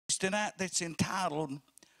tonight that's entitled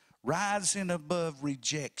Rising Above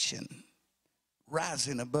Rejection.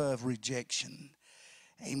 Rising Above Rejection.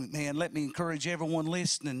 Amen. Let me encourage everyone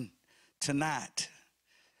listening tonight,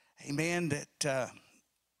 amen, that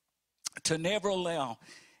to never allow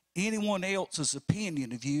anyone else's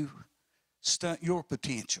opinion of you stunt your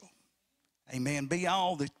potential. Amen. Be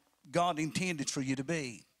all that God intended for you to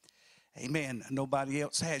be. Amen. Nobody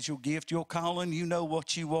else has your gift, your calling. You know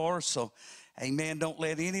what you are. So, amen, don't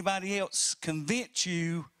let anybody else convince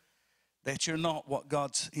you that you're not what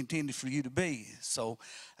God's intended for you to be. So,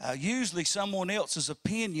 usually someone else's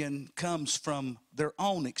opinion comes from their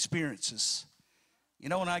own experiences. You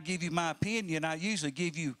know, when I give you my opinion, I usually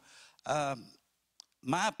give you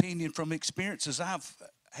my opinion from experiences I've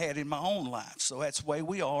had in my own life. So that's the way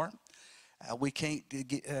we are. We can't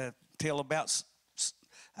tell about,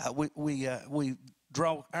 we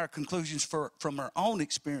draw our conclusions from our own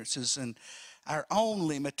experiences and our own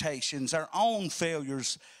limitations, our own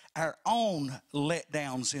failures, our own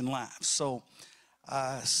letdowns in life. So,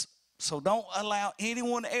 so don't allow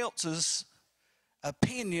anyone else's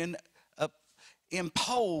opinion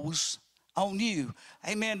impose on you.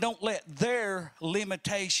 Amen. Don't let their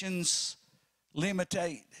limitations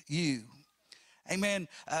limitate you. Amen.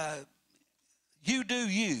 You do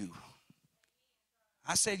you.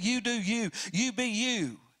 I said you do you. You be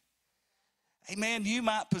you. Amen. You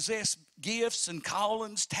might possess gifts and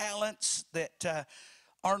callings, talents that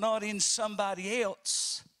are not in somebody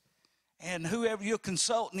else. And whoever you're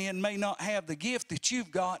consulting in may not have the gift that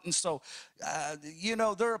you've got. And so, you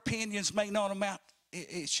know, their opinions may not amount.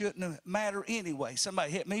 It shouldn't matter anyway.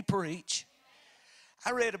 Somebody help me preach.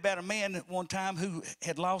 I read about a man at one time who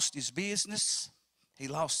had lost his business. He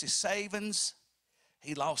lost his savings.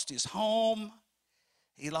 He lost his home.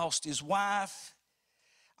 He lost his wife.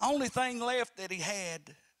 Only thing left that he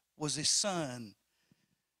had was his son.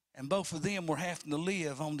 And both of them were having to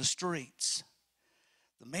live on the streets.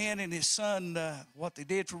 The man and his son, what they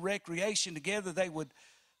did for recreation together, they would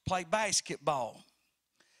play basketball.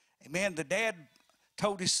 Amen. The dad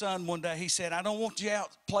told his son one day, he said, I don't want you out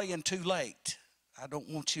playing too late. I don't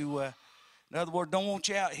want you, in other words, don't want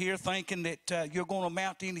you out here thinking that you're going to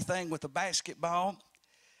amount to anything with a basketball.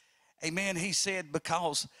 Amen. He said,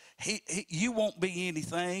 because you won't be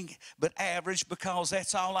anything but average, because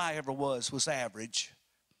that's all I ever was average.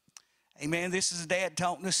 Amen. This is dad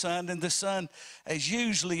talking to his son, and the son is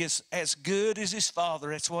usually as good as his father.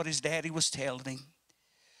 That's what his daddy was telling him.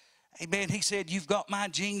 Amen. He said, you've got my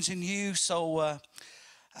genes in you, so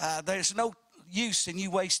there's no use in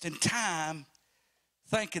you wasting time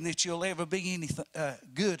thinking that you'll ever be anything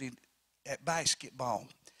good at basketball.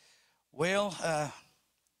 Well,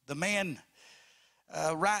 the man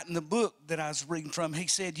writing the book that I was reading from, he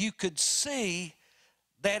said you could see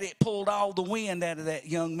that it pulled all the wind out of that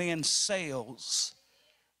young man's sails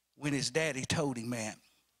when his daddy told him that.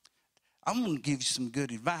 I'm going to give you some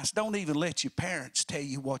good advice. Don't even let your parents tell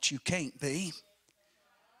you what you can't be.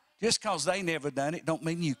 Just because they never done it don't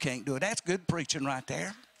mean you can't do it. That's good preaching right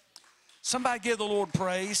there. Somebody give the Lord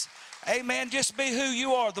praise. Amen. Just be who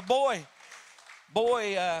you are. The boy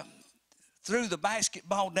threw the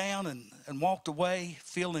basketball down and walked away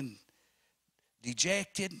feeling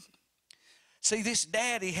dejected. See, this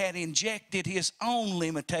daddy had injected his own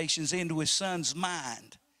limitations into his son's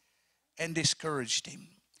mind and discouraged him.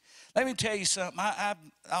 Let me tell you something. I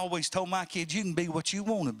always told my kids, you can be what you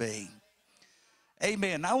want to be.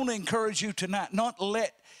 Amen. I want to encourage you tonight not to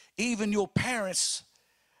let even your parents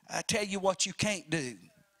tell you what you can't do.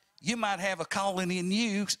 You might have a calling in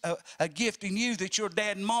you, a gift in you that your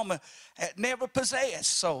dad and mama never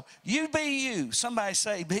possessed. So you be you. Somebody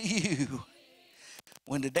say, be you.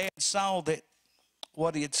 When the dad saw that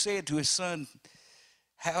what he had said to his son,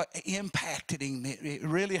 how it impacted him, it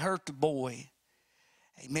really hurt the boy.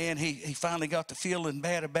 Amen. He finally got to feeling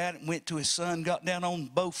bad about it and went to his son, got down on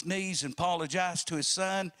both knees and apologized to his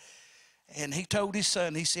son. And he told his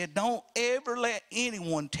son, he said, don't ever let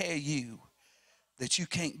anyone tell you that you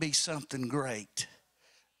can't be something great.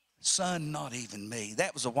 Son, not even me.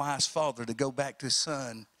 That was a wise father to go back to his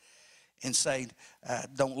son and say,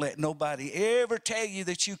 don't let nobody ever tell you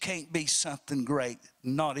that you can't be something great,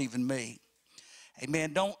 not even me.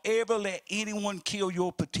 Amen. Don't ever let anyone kill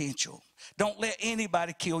your potential. Don't let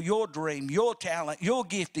anybody kill your dream, your talent, your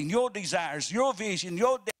gifting, your desires, your vision,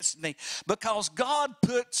 your destiny, because God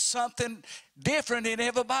put something different in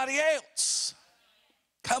everybody else.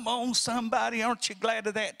 Come on, somebody. Aren't you glad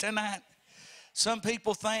of that tonight? Some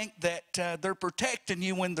people think that they're protecting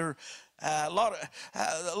you when they're a lot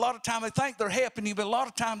of time they think they're helping you, but a lot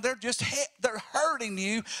of time they're hurting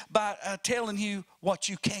you by telling you what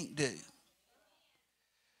you can't do.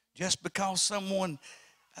 Just because someone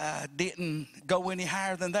didn't go any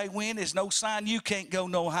higher than they went is no sign you can't go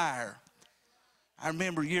no higher. I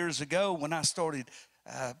remember years ago when I started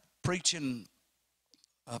preaching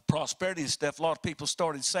prosperity and stuff, a lot of people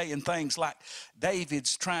started saying things like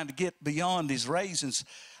David's trying to get beyond his raisins.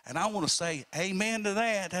 And I want to say amen to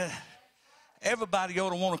that. Everybody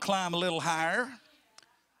ought to want to climb a little higher.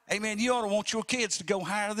 Amen. You ought to want your kids to go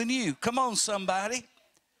higher than you. Come on, somebody.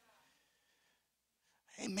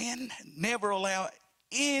 Amen. Never allow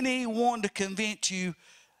anyone to convince you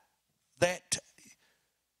that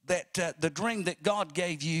the dream that God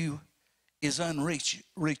gave you is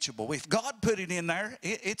unreachable. If God put it in there,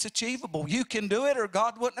 it's achievable. You can do it, or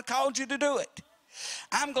God wouldn't have called you to do it.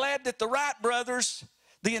 I'm glad that the Wright brothers,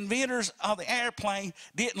 the inventors of the airplane,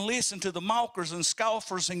 didn't listen to the mockers and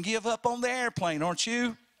scoffers and give up on the airplane, aren't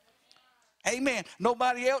you? Amen.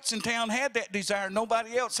 Nobody else in town had that desire.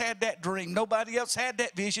 Nobody else had that dream. Nobody else had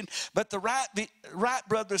that vision. But the Wright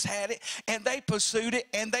brothers had it, and they pursued it,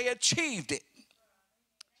 and they achieved it.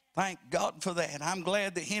 Thank God for that. I'm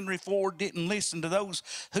glad that Henry Ford didn't listen to those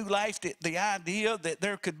who laughed at the idea that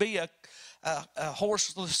there could be a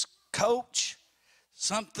horseless coach,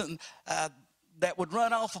 something that would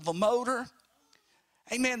run off of a motor.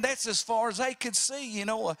 Amen. That's as far as they could see. You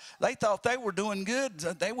know, they thought they were doing good.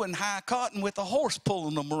 They wouldn't hire cotton with a horse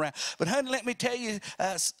pulling them around. But honey, let me tell you,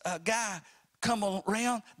 a guy come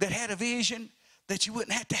around that had a vision that you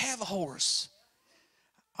wouldn't have to have a horse.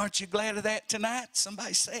 Aren't you glad of that tonight?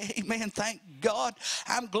 Somebody say amen. Thank God.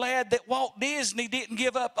 I'm glad that Walt Disney didn't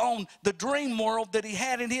give up on the dream world that he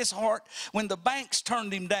had in his heart when the banks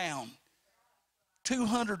turned him down.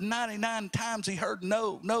 299 times he heard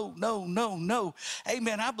no, no, no, no, no.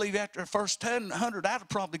 Amen. I believe after the first 100, I'd have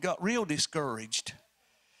probably got real discouraged.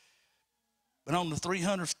 But on the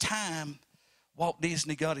 300th time, Walt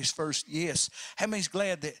Disney got his first yes. How many's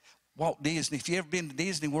glad that Walt Disney, if you've ever been to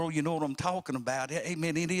Disney World, you know what I'm talking about.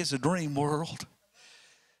 Amen. It is a dream world.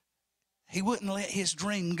 He wouldn't let his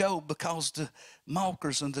dream go because the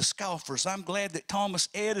mockers and the scoffers. I'm glad that Thomas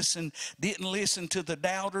Edison didn't listen to the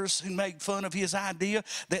doubters who made fun of his idea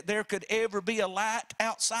that there could ever be a light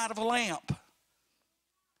outside of a lamp.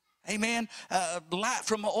 Amen. The light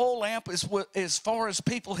from an oil lamp is as far as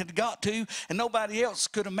people had got to, and nobody else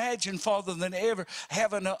could imagine farther than ever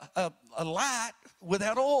having a light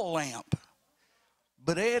without an oil lamp.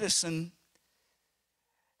 But Edison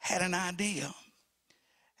had an idea.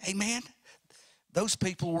 Amen. Those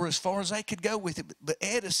people were as far as they could go with it. But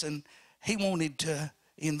Edison, he wanted to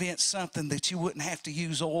invent something that you wouldn't have to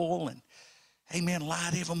use oil and, amen,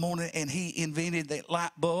 light every morning. And he invented that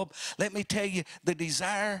light bulb. Let me tell you, the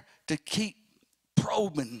desire to keep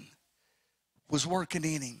probing was working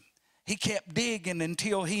in him. He kept digging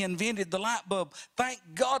until he invented the light bulb. Thank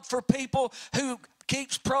God for people who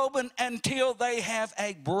keeps probing until they have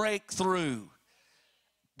a breakthrough.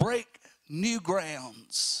 Break new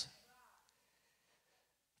grounds.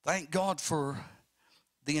 Thank God for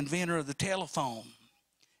the inventor of the telephone.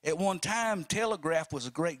 At one time, telegraph was a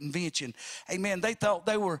great invention. Amen. They thought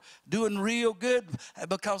they were doing real good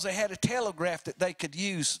because they had a telegraph that they could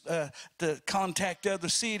use to contact other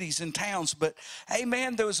cities and towns. But,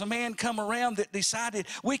 amen, there was a man come around that decided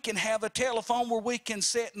we can have a telephone where we can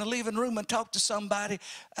sit in the living room and talk to somebody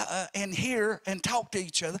and hear and talk to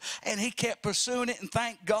each other. And he kept pursuing it, and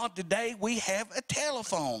thank God today we have a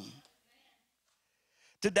telephone.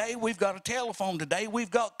 Today we've got a telephone. Today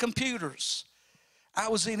we've got computers. I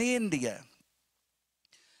was in India,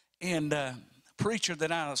 and a preacher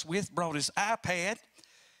that I was with brought his iPad,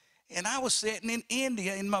 and I was sitting in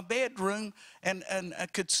India in my bedroom, and I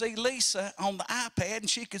could see Lisa on the iPad, and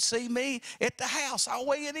she could see me at the house all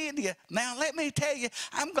the way in India. Now, let me tell you,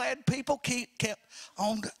 I'm glad people kept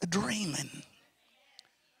on dreaming.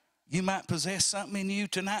 You might possess something in you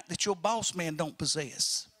tonight that your boss man don't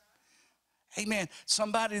possess. Amen.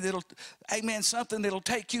 Somebody that'll, amen, something that'll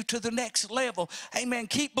take you to the next level. Amen.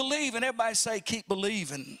 Keep believing. Everybody say, keep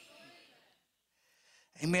believing.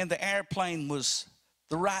 Amen. The airplane was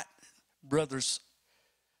the Wright brothers.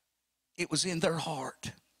 It was in their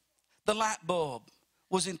heart. The light bulb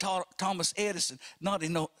was in Thomas Edison, not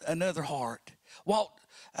in another heart.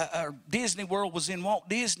 Disney World was in Walt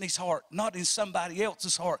Disney's heart, not in somebody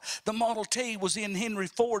else's heart. The Model T was in Henry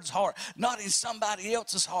Ford's heart, not in somebody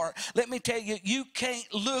else's heart. Let me tell you, you can't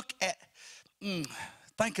look at,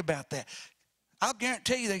 think about that. I'll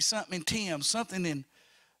guarantee you there's something in Tim, something in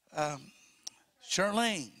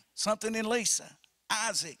Charlene, something in Lisa,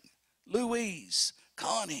 Isaac, Louise,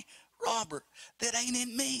 Connie, Robert, that ain't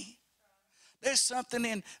in me. There's something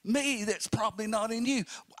in me that's probably not in you.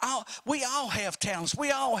 We all have talents.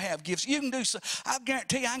 We all have gifts. You can do so. I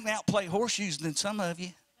guarantee you I can outplay horseshoes than some of you.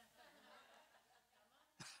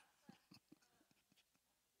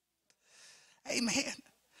 Amen.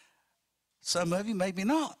 Some of you maybe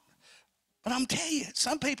not. But I'm telling you,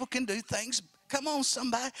 some people can do things. Come on,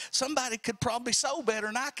 somebody. Somebody could probably sew better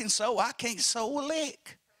than I can sew. I can't sew a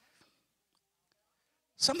lick.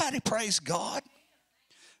 Somebody praise God.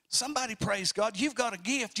 Somebody praise God. You've got a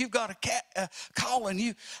gift. You've got a calling.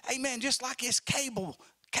 You, amen. Just like this cable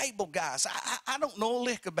guys. I don't know a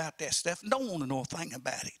lick about that stuff. Don't want to know a thing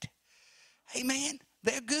about it. Amen.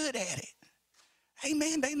 They're good at it.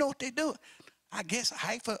 Amen. They know what they're doing. I guess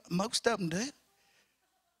most of them do.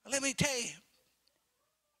 Let me tell you,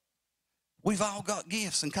 we've all got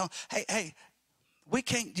gifts and callings. Hey, we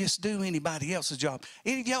can't just do anybody else's job.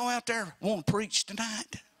 Any of y'all out there want to preach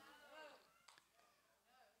tonight?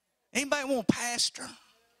 Anybody want to pastor?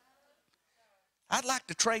 I'd like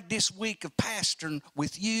to trade this week of pastoring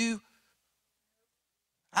with you.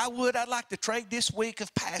 I'd like to trade this week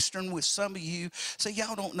of pastoring with some of you. So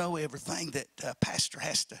y'all don't know everything that a pastor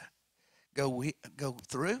has to go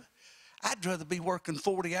through. I'd rather be working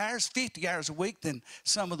 40 hours, 50 hours a week than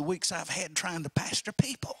some of the weeks I've had trying to pastor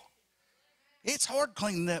people. It's hard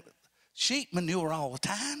cleaning up sheep manure all the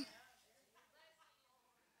time.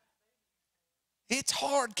 It's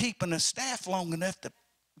hard keeping a staff long enough to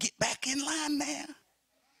get back in line now.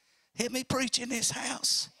 Hear me preach in this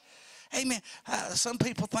house. Amen. Some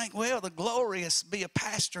people think, well, the glorious be a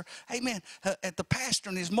pastor. Amen. The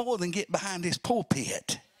pastoring is more than get behind this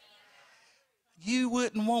pulpit. You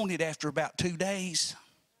wouldn't want it after about 2 days.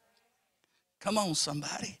 Come on,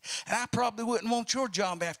 somebody. And I probably wouldn't want your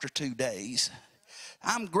job after 2 days.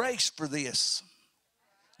 I'm graced for this.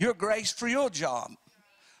 You're graced for your job.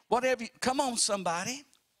 Whatever. Come on, somebody.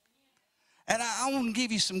 And I want to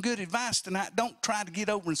give you some good advice tonight. Don't try to get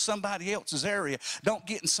over in somebody else's area. Don't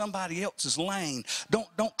get in somebody else's lane.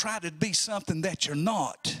 Don't try to be something that you're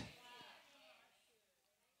not.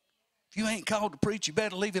 If you ain't called to preach, you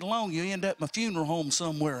better leave it alone. You end up in a funeral home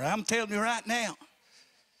somewhere. I'm telling you right now.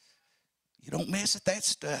 You don't mess with that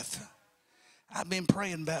stuff. I've been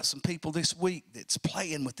praying about some people this week that's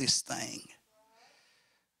playing with this thing.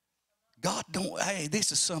 God hey,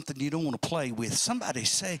 this is something you don't want to play with. Somebody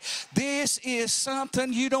say, this is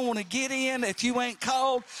something you don't want to get in if you ain't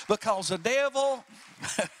called, because the devil,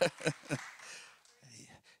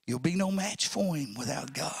 you'll be no match for him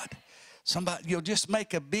without God. You'll just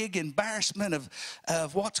make a big embarrassment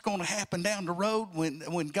of what's going to happen down the road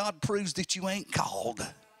when God proves that you ain't called.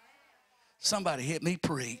 Somebody hit me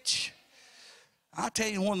preach. I'll tell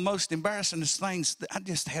you one of the most embarrassing things, I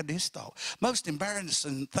just had this thought. Most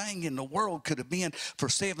embarrassing thing in the world could have been for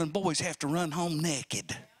 7 boys have to run home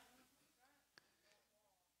naked.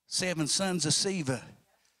 7 sons of Sceva.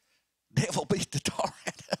 Devil beat the tar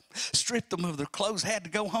out of them, stripped them of their clothes, had to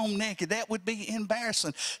go home naked. That would be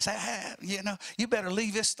embarrassing. Say, you better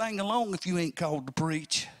leave this thing alone if you ain't called to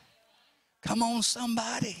preach. Come on,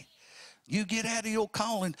 somebody. You get out of your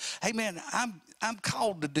calling. Hey, man, I'm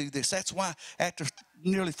called to do this. That's why after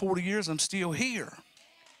nearly 40 years, I'm still here.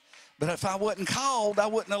 But if I wasn't called, I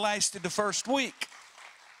wouldn't have lasted the first week.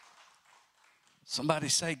 Somebody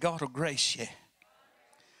say, God will grace you.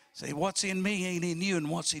 Say, what's in me ain't in you, and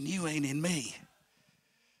what's in you ain't in me.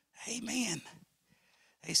 Amen.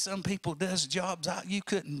 Hey, some people does jobs I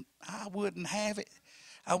wouldn't have it.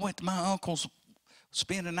 I went to my uncle's,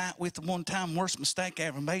 spent a night with him one time, worst mistake I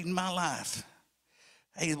ever made in my life.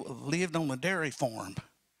 He lived on a dairy farm.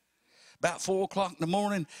 About 4 o'clock in the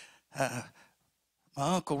morning, my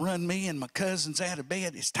uncle run me and my cousins out of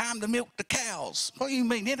bed. It's time to milk the cows. What do you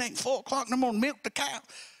mean? It ain't 4 o'clock in the morning. Milk the cow.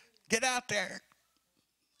 Get out there.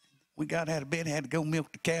 We got out of bed and had to go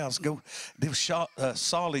milk the cows, go do a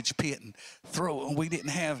silage pit and throw it. And we didn't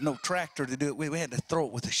have no tractor to do it. We had to throw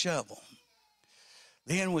it with a shovel.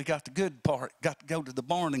 Then we got the good part, got to go to the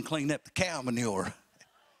barn and clean up the cow manure.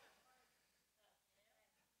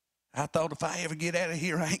 I thought if I ever get out of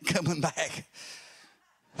here, I ain't coming back.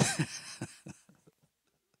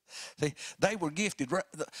 See, they were gifted.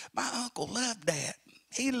 My uncle loved that.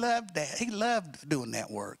 He loved that. He loved doing that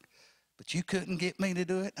work. But you couldn't get me to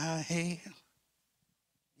do it.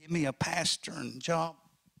 Give me a pastoring job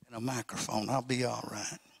and a microphone. I'll be all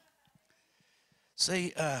right.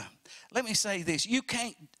 See, let me say this. You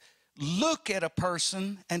can't look at a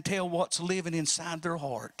person and tell what's living inside their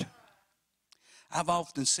heart. I've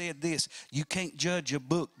often said this. You can't judge a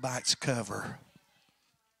book by its cover.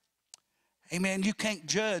 Amen. You can't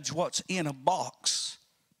judge what's in a box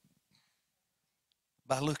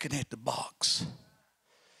by looking at the box.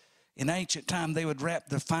 In ancient time, they would wrap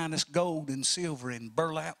the finest gold and silver in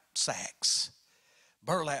burlap sacks.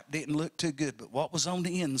 Burlap didn't look too good, but what was on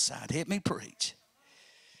the inside? Hit me preach.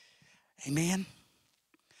 Amen.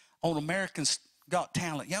 On Americans Got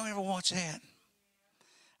Talent. Y'all ever watch that?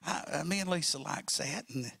 Me and Lisa likes that.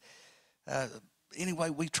 And anyway,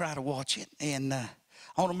 we try to watch it. And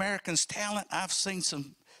on Americans Talent, I've seen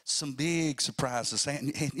some big surprises.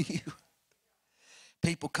 And you,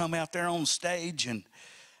 people come out there on stage and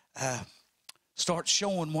start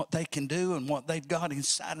showing what they can do and what they've got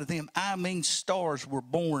inside of them. I mean, stars were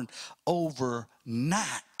born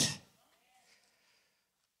overnight.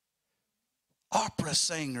 Opera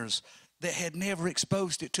singers that had never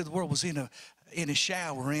exposed it to the world was in a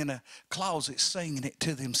shower, in a closet, singing it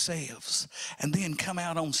to themselves, and then come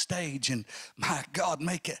out on stage and, my God,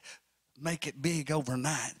 make it big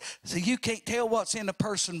overnight. So you can't tell what's in a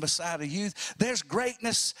person beside of you. There's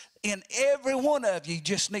greatness in every one of you. You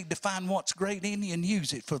just need to find what's great in you and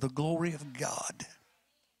use it for the glory of God.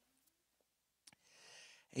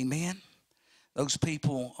 Amen. Those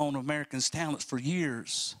people on Americans Talents for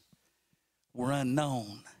years were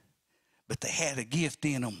unknown, but they had a gift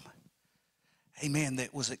in them, amen,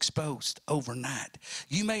 that was exposed overnight.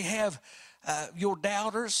 You may have your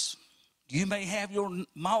doubters, you may have your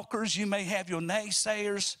mockers, you may have your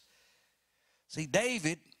naysayers. See,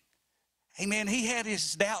 David, amen, he had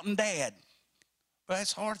his doubting dad. Well,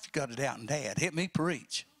 that's hard if you got a doubting dad. Hit me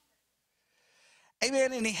preach.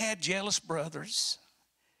 Amen, and he had jealous brothers,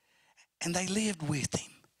 and they lived with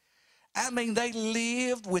him. I mean, they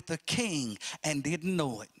lived with the king and didn't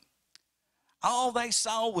know it. All they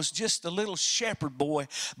saw was just a little shepherd boy,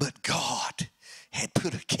 but God had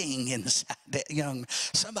put a king inside that young man.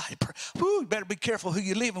 Somebody pray. Whoo, you better be careful who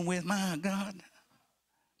you're living with, my God.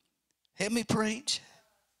 Help me preach.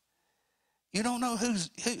 You don't know who,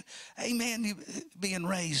 amen, you being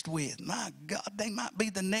raised with. My God, they might be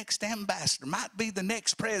the next ambassador, might be the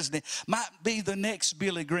next president, might be the next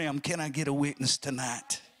Billy Graham. Can I get a witness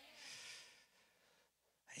tonight?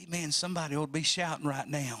 Amen. Somebody ought to be shouting right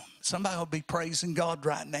now. Somebody ought to be praising God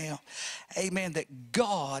right now. Amen. That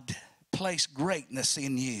God placed greatness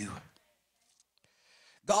in you.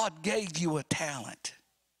 God gave you a talent,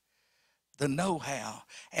 the know-how,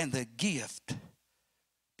 and the gift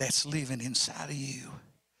that's living inside of you.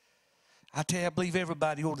 I tell you, I believe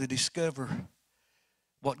everybody ought to discover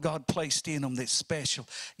what God placed in them that's special.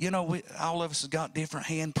 You know, all of us have got different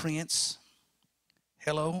handprints.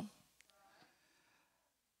 Hello?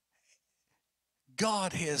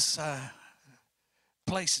 God has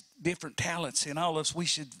placed different talents in all of us. We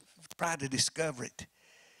should try to discover it.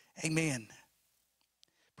 Amen.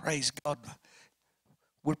 Praise God.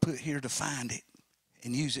 We're put here to find it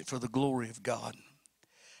and use it for the glory of God.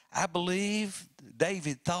 I believe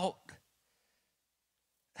David thought,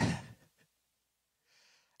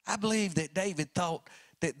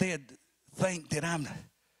 that they'd think that I'm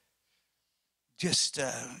just,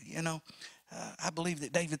 I believe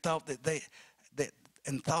that David thought that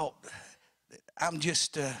thought that I'm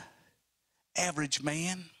just an average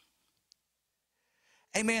man.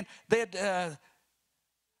 Amen. I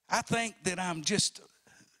think that I'm just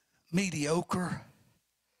mediocre.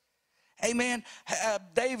 Amen.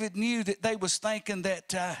 David knew that they was thinking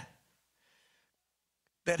that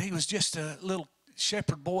he was just a little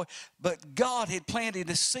shepherd boy, but God had planted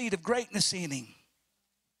a seed of greatness in him.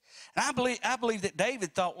 And I believe that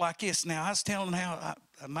David thought like this. Now, I was telling how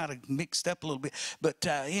I might have mixed up a little bit, but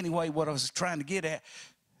anyway, what I was trying to get at,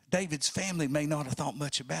 David's family may not have thought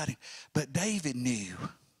much about him, but David knew.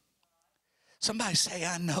 Somebody say,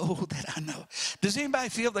 I know that I know. Does anybody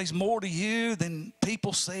feel there's more to you than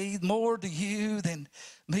people see, more to you than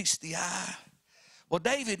meets the eye? Well,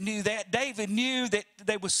 David knew that. David knew that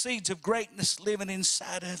there was seeds of greatness living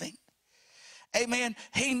inside of him. Amen.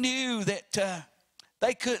 He knew that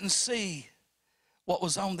they couldn't see what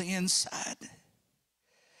was on the inside,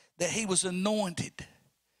 that he was anointed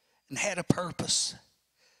and had a purpose.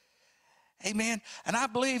 Amen. And I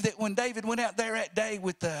believe that when David went out there that day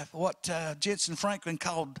with what Jensen Franklin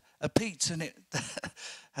called a pizza, and it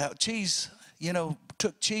cheese,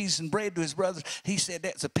 took cheese and bread to his brothers, he said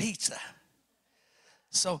that's a pizza.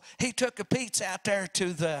 So he took a pizza out there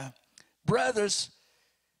to the brothers.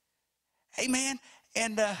 Amen.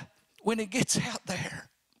 And when he gets out there,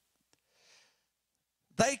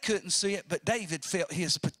 they couldn't see it, but David felt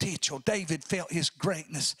his potential. David felt his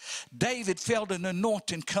greatness. David felt an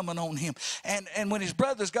anointing coming on him. And when his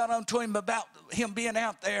brothers got on to him about him being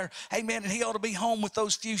out there, amen, and he ought to be home with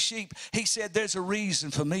those few sheep, he said, there's a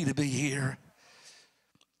reason for me to be here.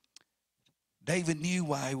 David knew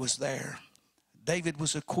why he was there. David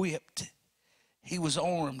was equipped. He was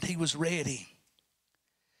armed. He was ready.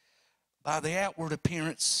 By the outward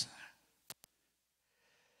appearance,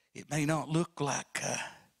 it may not look like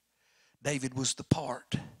David was the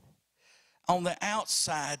part. On the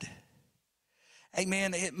outside,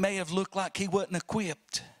 amen, it may have looked like he wasn't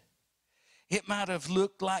equipped. It might have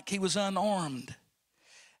looked like he was unarmed.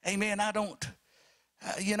 Amen.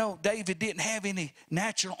 David didn't have any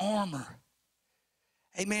natural armor.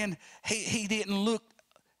 Amen. He didn't look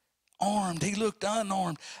armed. He looked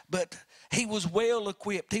unarmed. But he was well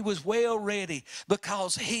equipped. He was well ready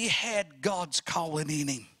because he had God's calling in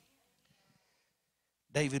him.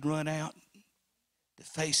 David run out to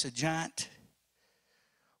face a giant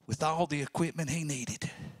with all the equipment he needed.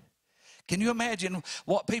 Can you imagine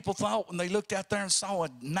what people thought when they looked out there and saw a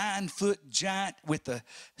 9-foot giant with a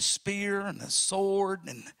spear and a sword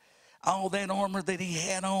and all that armor that he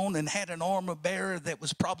had on, and had an armor bearer that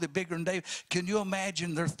was probably bigger than David? Can you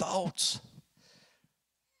imagine their thoughts?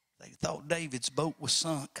 They thought David's boat was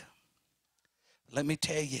sunk. Let me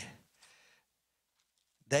tell you,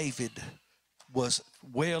 David was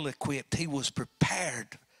well equipped. He was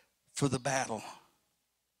prepared for the battle.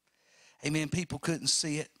 Amen. People couldn't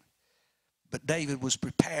see it, but David was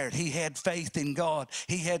prepared. He had faith in God.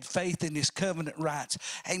 He had faith in his covenant rights.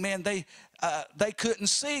 Amen. They couldn't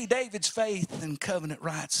see David's faith and covenant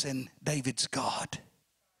rights in David's God.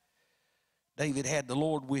 David had the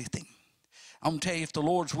Lord with him. I'm going to tell you, if the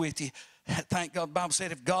Lord's with you, thank God. The Bible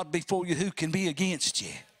said, if God be for you, who can be against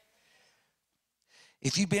you?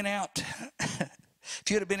 If you've been out, if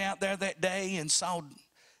you'd have been out there that day and saw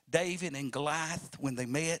David and Goliath when they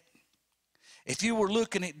met, if you were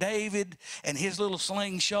looking at David and his little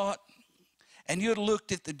slingshot, and you'd have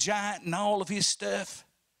looked at the giant and all of his stuff,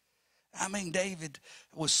 I mean, David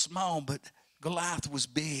was small, but Goliath was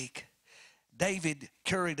big. David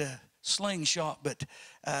carried a slingshot, but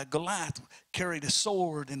Goliath carried a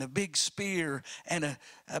sword and a big spear and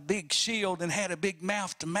a big shield and had a big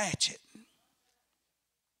mouth to match it.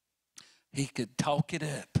 He could talk it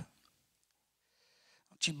up.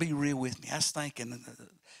 Don't you be real with me. I was thinking,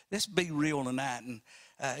 let's be real tonight. And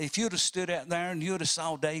if you'd have stood out there and you'd have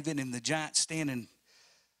saw David and the giant standing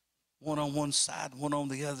one on one side, one on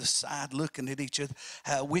the other side, looking at each other,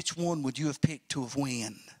 which one would you have picked to have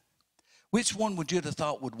won? Which one would you have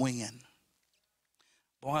thought would win?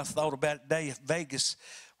 Boy, I thought about it today. If Vegas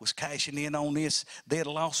was cashing in on this, they'd have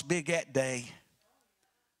lost big that day.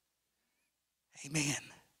 Amen.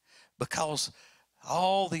 Because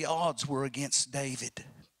all the odds were against David.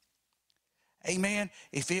 Amen.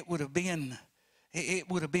 If it would have been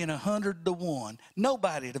 100-1.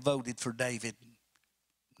 Nobody would have voted for David.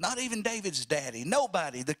 Not even David's daddy.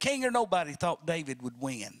 Nobody, the king or nobody, thought David would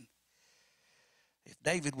win. If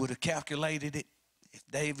David would have calculated it, if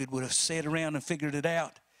David would have sat around and figured it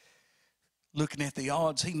out, looking at the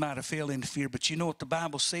odds, he might have fell into fear. But you know what the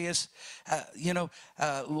Bible says?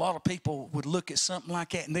 A lot of people would look at something like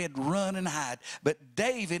that and they'd run and hide. But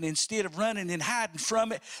David, instead of running and hiding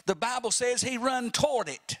from it, the Bible says he ran toward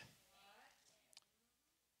it.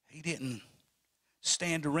 He didn't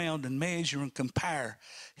stand around and measure and compare.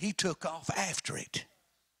 He took off after it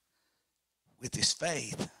with his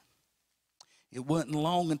faith. It wasn't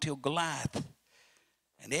long until Goliath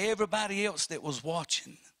and everybody else that was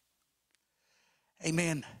watching,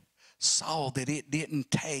 amen, saw that it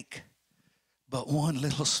didn't take but one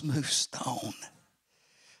little smooth stone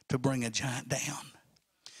to bring a giant down.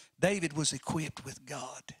 David was equipped with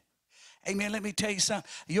God. Amen. Let me tell you something.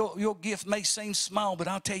 Your gift may seem small, but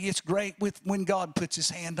I'll tell you it's great when God puts his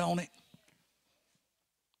hand on it.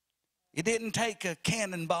 It didn't take a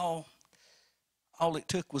cannonball. All it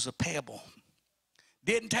took was a pebble.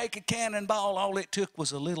 Didn't take a cannonball. All it took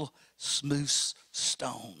was a little smooth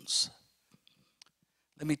stones.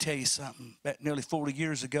 Let me tell you something. About nearly 40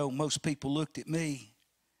 years ago, most people looked at me,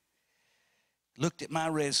 looked at my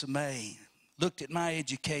resume, looked at my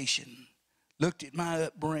education, looked at my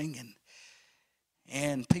upbringing,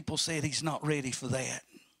 and people said he's not ready for that.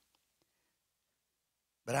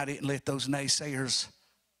 But I didn't let those naysayers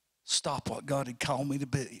stop what God had called me to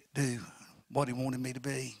do, what he wanted me to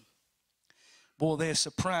be. Boy, they're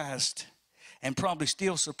surprised, and probably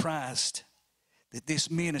still surprised, that this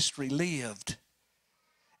ministry lived,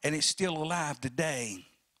 and it's still alive today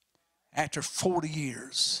after 40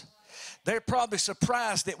 years. They're probably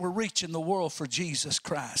surprised that we're reaching the world for Jesus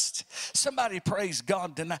Christ. Somebody praise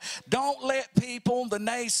God tonight. Don't let people, the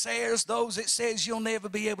naysayers, those that says you'll never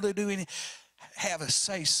be able to do anything, have a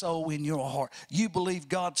say-so in your heart. You believe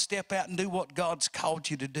God, step out and do what God's called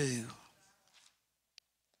you to do.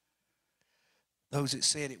 Those that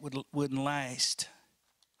said it wouldn't last,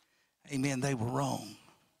 amen, they were wrong.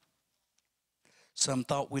 Some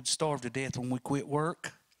thought we'd starve to death when we quit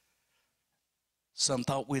work. Some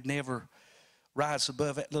thought we'd never rise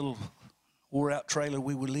above that little wore-out trailer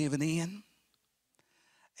we were living in.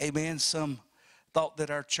 Amen. Some thought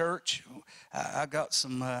that our church, I got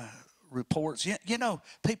some reports. You know,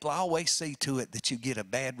 people always see to it that you get a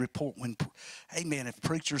bad report when, amen, if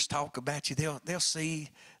preachers talk about you, they'll see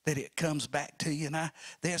that it comes back to you. And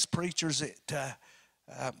there's preachers that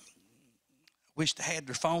wished I had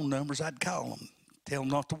their phone numbers. I'd call them, tell them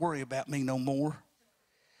not to worry about me no more,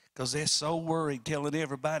 because they're so worried, telling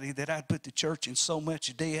everybody that I'd put the church in so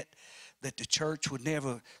much debt that the church would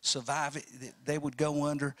never survive it, that they would go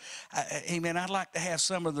under. Amen. I'd like to have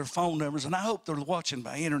some of their phone numbers, and I hope they're watching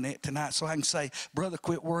by internet tonight so I can say, brother,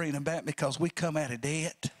 quit worrying about me because we come out of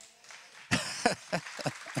debt.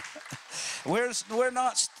 We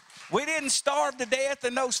didn't starve to death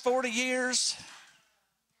in those 40 years.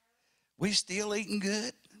 We still eating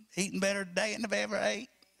good, eating better today than I've ever ate.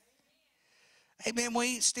 Amen.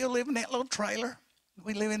 We still live in that little trailer.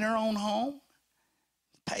 We live in our own home.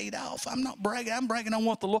 Paid off. I'm not bragging. I'm bragging on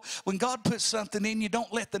what the Lord. When God puts something in you,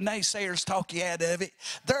 don't let the naysayers talk you out of it.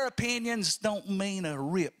 Their opinions don't mean a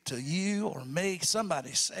rip to you or me.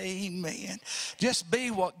 Somebody say amen. Just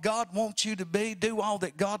be what God wants you to be. Do all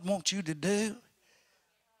that God wants you to do.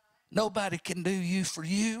 Nobody can do you for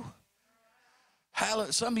you.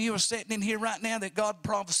 Hallelujah. Some of you are sitting in here right now that God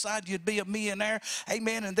prophesied you'd be a millionaire.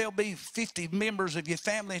 Amen. And there'll be 50 members of your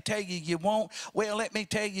family tell you you won't. Well, let me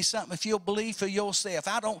tell you something. If you'll believe for yourself,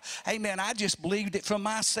 I just believed it for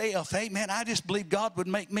myself. Amen. I just believe God would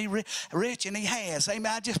make me rich, and He has.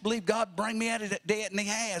 Amen. I just believe God would bring me out of that debt, and He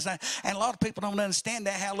has. And a lot of people don't understand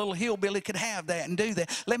that, how a little hillbilly could have that and do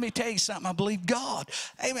that. Let me tell you something. I believe God.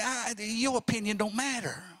 Amen. Your opinion don't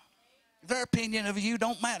matter. Their opinion of you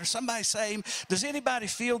don't matter. Somebody say, does anybody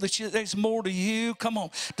feel that there's more to you? Come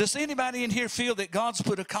on. Does anybody in here feel that God's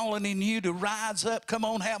put a calling in you to rise up? Come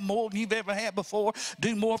on, have more than you've ever had before.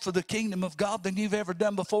 Do more for the kingdom of God than you've ever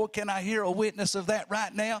done before. Can I hear a witness of that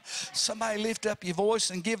right now? Somebody lift up your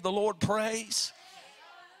voice and give the Lord praise.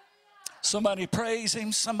 Somebody praise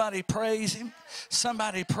Him. Somebody praise Him.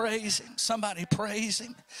 Somebody praise Him. Somebody praise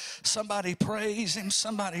Him. Somebody praise Him.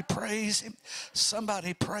 Somebody praise Him.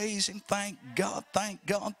 Somebody praise Him. Thank God. Thank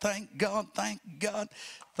God. Thank God. Thank God.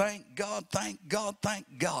 Thank God. Thank God. Thank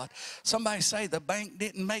God. Somebody say the bank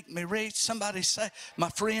didn't make me rich. Somebody say my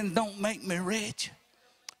friend don't make me rich.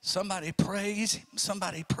 Somebody praise Him.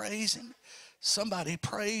 Somebody praise Him. Somebody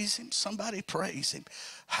praise Him. Somebody praise Him.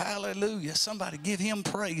 Hallelujah. Somebody give Him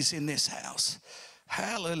praise in this house.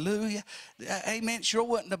 Hallelujah. Amen. Sure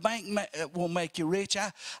wasn't the bank will make you rich.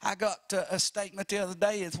 I got a statement the other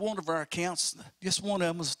day. It's one of our accounts. Just one of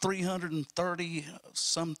them was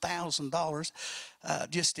 $330-some thousand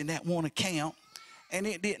just in that one account. And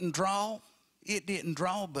it didn't draw. It didn't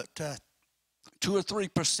draw but 2 or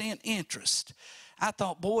 3% interest. I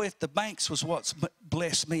thought, boy, if the banks was what's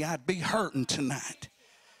blessed me, I'd be hurting tonight.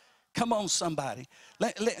 Come on, somebody.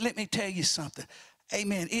 Let me tell you something.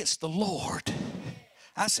 Amen. It's the Lord.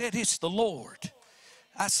 I said it's the Lord.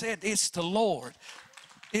 I said it's the Lord.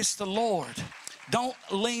 It's the Lord. Don't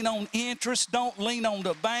lean on interest. Don't lean on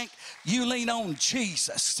the bank. You lean on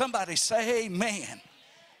Jesus. Somebody say amen.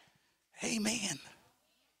 Amen.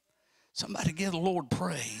 Somebody give the Lord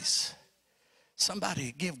praise.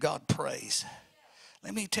 Somebody give God praise.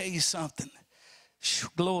 Let me tell you something.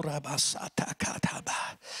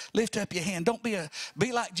 Lift up your hand. Don't be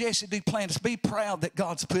like Jesse Duplantis. Be proud that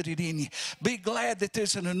God's put it in you. Be glad that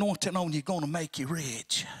there's an anointing on you going to make you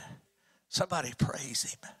rich. Somebody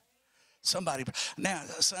praise Him. Somebody. Now,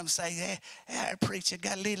 some say, preacher,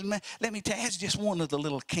 got a little money. Let me tell you, that's just one of the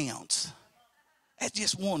little accounts. That's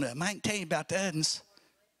just one of them. I can tell you about the others.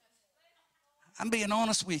 I'm being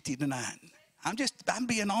honest with you tonight. I'm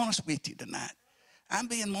being honest with you tonight. I'm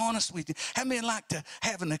being honest with you. How many like to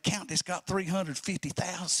have an account that's got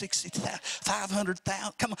 350,000, 60,000,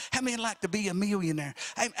 500,000? Come on. How many like to be a millionaire?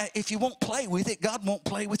 If you won't play with it, God won't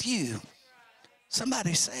play with you.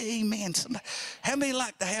 Somebody say amen. How many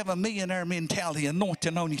like to have a millionaire mentality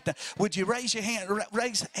anointing on you? Would you raise your hand?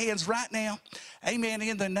 Raise hands right now. Amen.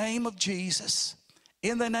 In the name of Jesus.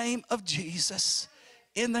 In the name of Jesus.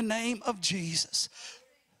 In the name of Jesus.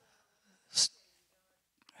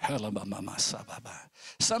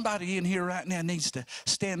 Somebody in here right now needs to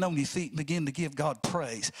stand on your feet and begin to give God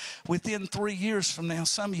praise. Within 3 years from now,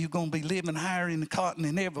 some of you are going to be living higher in the cotton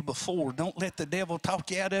than ever before. Don't let the devil talk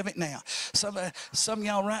you out of it now. Some of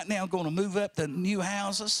y'all right now are going to move up to new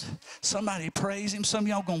houses. Somebody praise Him. Some of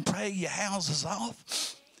y'all are going to pay your houses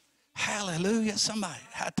off. Hallelujah. Somebody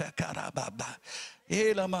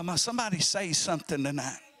say something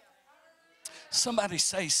tonight. Somebody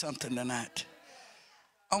say something tonight.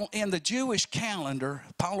 In the Jewish calendar,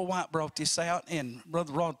 Paula White brought this out, and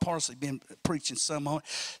Brother Rod Parsley been preaching some on it.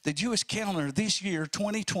 The Jewish calendar this year,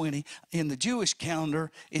 2020, in the Jewish calendar,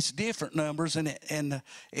 it's different numbers, and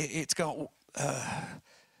it's got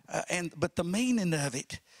but the meaning of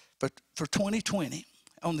it, but for 2020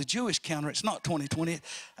 on the Jewish calendar, it's not 2020.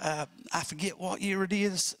 I forget what year it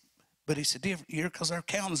is, but it's a different year because our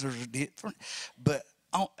calendars are different. But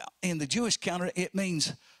in the Jewish calendar, it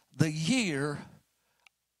means the year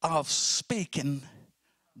of speaking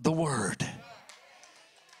the word.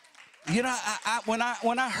 You know, when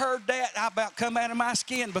I heard that, I about come out of my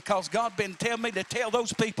skin, because God been telling me to tell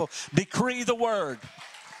those people, decree the word.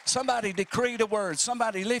 Somebody decree the word.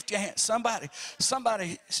 Somebody lift your hand. Somebody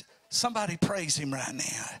praise him right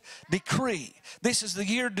now. Decree. This is the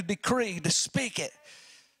year to decree, to speak it.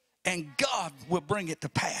 And God will bring it to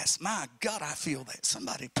pass. My God, I feel that.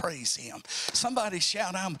 Somebody praise him. Somebody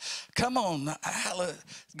shout, come on.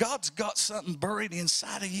 God's got something buried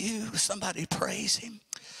inside of you. Somebody praise him.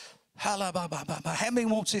 How many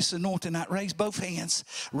wants this anointing tonight? Raise both hands.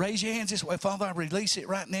 Raise your hands this way. Father, I release it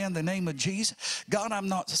right now in the name of Jesus. God, I'm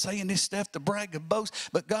not saying this stuff to brag or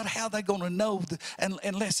boast, but God, how are they going to know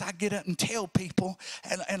unless I get up and tell people?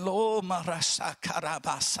 And Lord,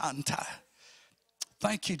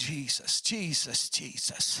 thank you, Jesus. Jesus,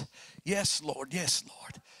 Jesus. Yes, Lord. Yes,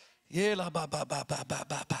 Lord.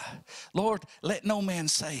 Lord, let no man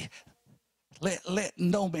say, let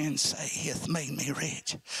no man say he hath made me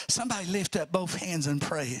rich. Somebody lift up both hands and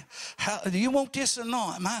pray. Do you want this or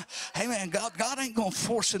not? Hey man, God ain't going to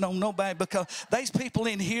force it on nobody, because there's people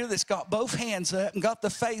in here that's got both hands up and got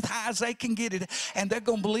the faith high as they can get it, and they're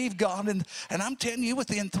going to believe God. And I'm telling you,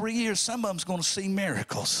 within 3 years, some of them's going to see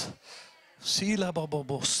miracles. Somebody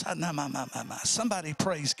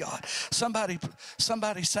praise God. Somebody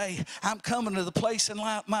say, I'm coming to the place in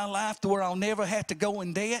my life to where I'll never have to go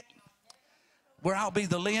in debt, where I'll be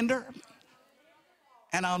the lender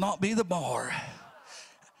and I'll not be the borrower.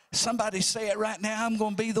 Somebody say it right now. I'm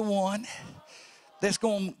going to be the one that's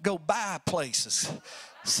going to go buy places.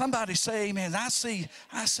 Somebody say amen. I see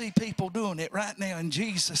people doing it right now in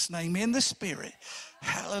Jesus' name, in the Spirit.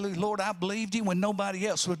 Hallelujah. Lord, I believed you when nobody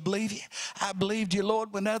else would believe you. I believed you,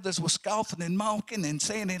 Lord, when others were scoffing and mocking and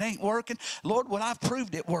saying it ain't working. Lord, well, I've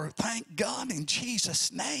proved it worked. Thank God in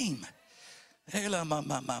Jesus' name.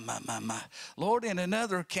 Lord, in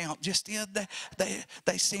another account, just the other day,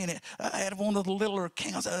 they seen it. I had one of the littler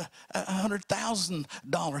accounts,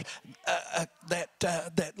 $100,000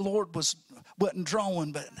 that Lord wasn't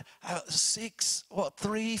drawing, but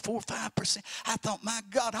 3, 4, 5%. I thought, my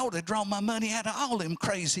God, I ought to draw my money out of all them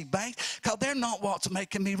crazy banks, because they're not what's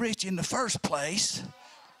making me rich in the first place.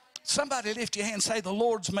 Somebody lift your hand and say, the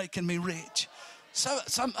Lord's making me rich.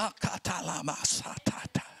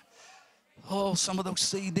 Oh, some of those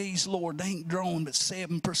CDs, Lord, they ain't drawn but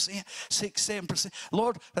 7%, 6-7%.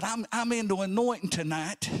 Lord, but I'm into anointing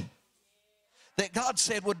tonight that God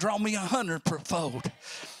said would draw me 100-fold.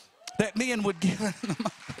 That men would give.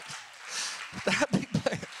 That'd be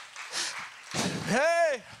bad.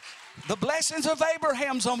 Hey, the blessings of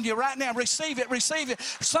Abraham's on you right now. Receive it, receive it.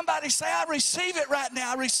 Somebody say, I receive it right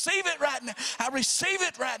now. I receive it right now. I receive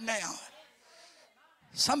it right now.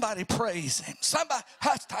 Somebody praise him. Somebody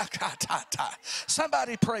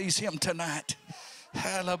praise him tonight.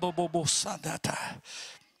 Hallelujah.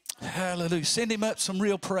 Send him up some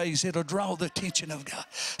real praise. It'll draw the attention of God.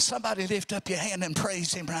 Somebody lift up your hand and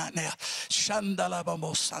praise him right now.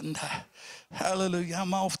 Hallelujah.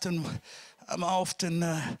 I'm often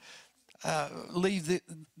leave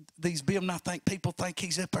these bills, and I think people think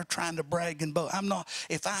he's up there trying to brag and boast. I'm not.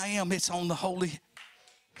 If I am, it's on the Holy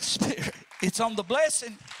Spirit. It's on the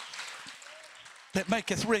blessing that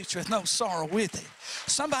maketh rich with no sorrow with it.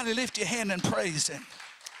 Somebody lift your hand and praise him.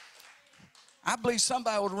 I believe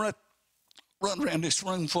somebody would run around this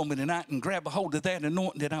room for me tonight and grab a hold of that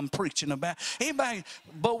anointing that I'm preaching about. Anybody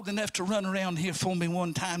bold enough to run around here for me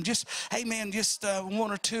one time? Just, amen, just 1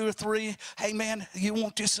 or 2 or 3. Amen, you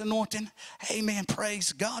want this anointing? Amen,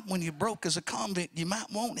 praise God. When you're broke as a convict, you might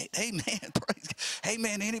want it. Amen, praise God.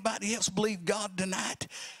 Amen, anybody else believe God tonight?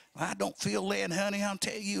 I don't feel led, honey. I'll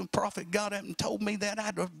tell you, prophet God haven't told me that.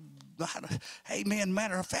 Amen.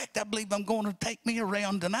 Matter of fact, I believe I'm going to take me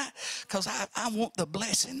around tonight, because I want the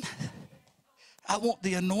blessing. I want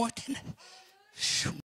the anointing.